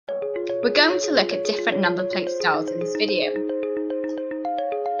We're going to look at different number plate styles in this video.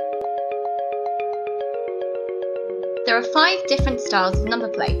 There are 5 different styles of number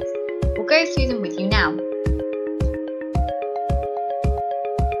plates. We'll go through them with you now.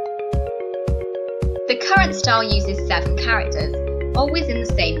 The current style uses 7 characters, always in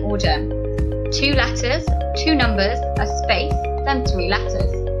the same order. 2 letters, 2 numbers, a space, then 3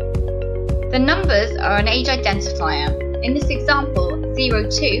 letters. The numbers are an age identifier. In this example,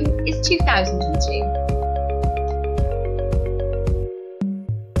 02 is 2002.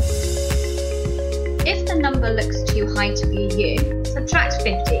 If the number looks too high to be a year, subtract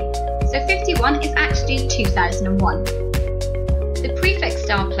 50. So 51 is actually 2001. The prefix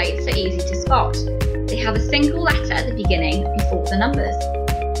style plates are easy to spot. They have a single letter at the beginning before the numbers.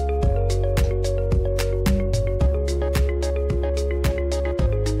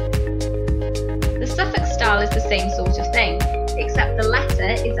 The suffix style is the same sort of thing, except the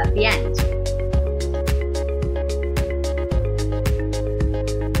letter is at the end.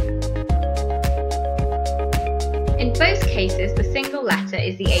 In both cases, the single letter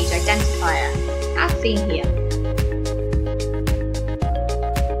is the age identifier, as seen here.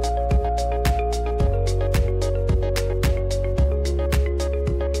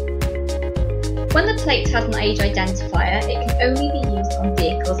 When the plate has an age identifier, it can only be used on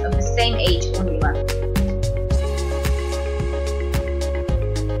vehicles of the same age or newer.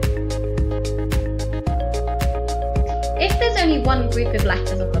 If there's only one group of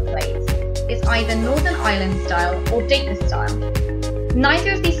letters on the plate, it's either Northern Ireland style or dateless style.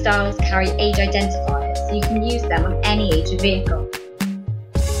 Neither of these styles carry age identifiers, so you can use them on any age of vehicle.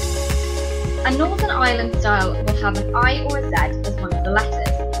 A Northern Ireland style will have an I or a Z as one of the letters.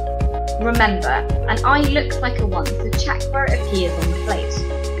 Remember, an I looks like a 1, so check where it appears on the plate.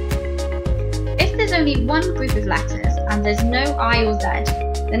 If there's only one group of letters and there's no I or Z,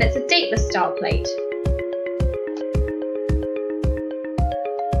 then it's a dateless style plate.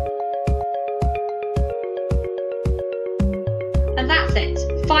 And that's it,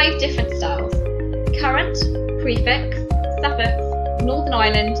 5 different styles: current, prefix, suffix, Northern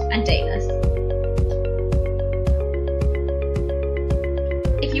Ireland and dateless.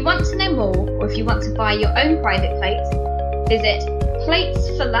 If you want to know more, or if you want to buy your own private plates, visit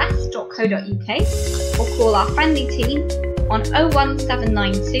platesforless.co.uk or call our friendly team on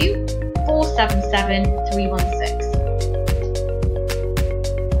 01792 477 316.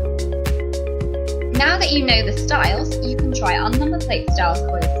 Now that you know the styles, you can try our number plate styles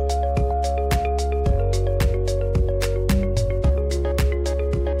quiz.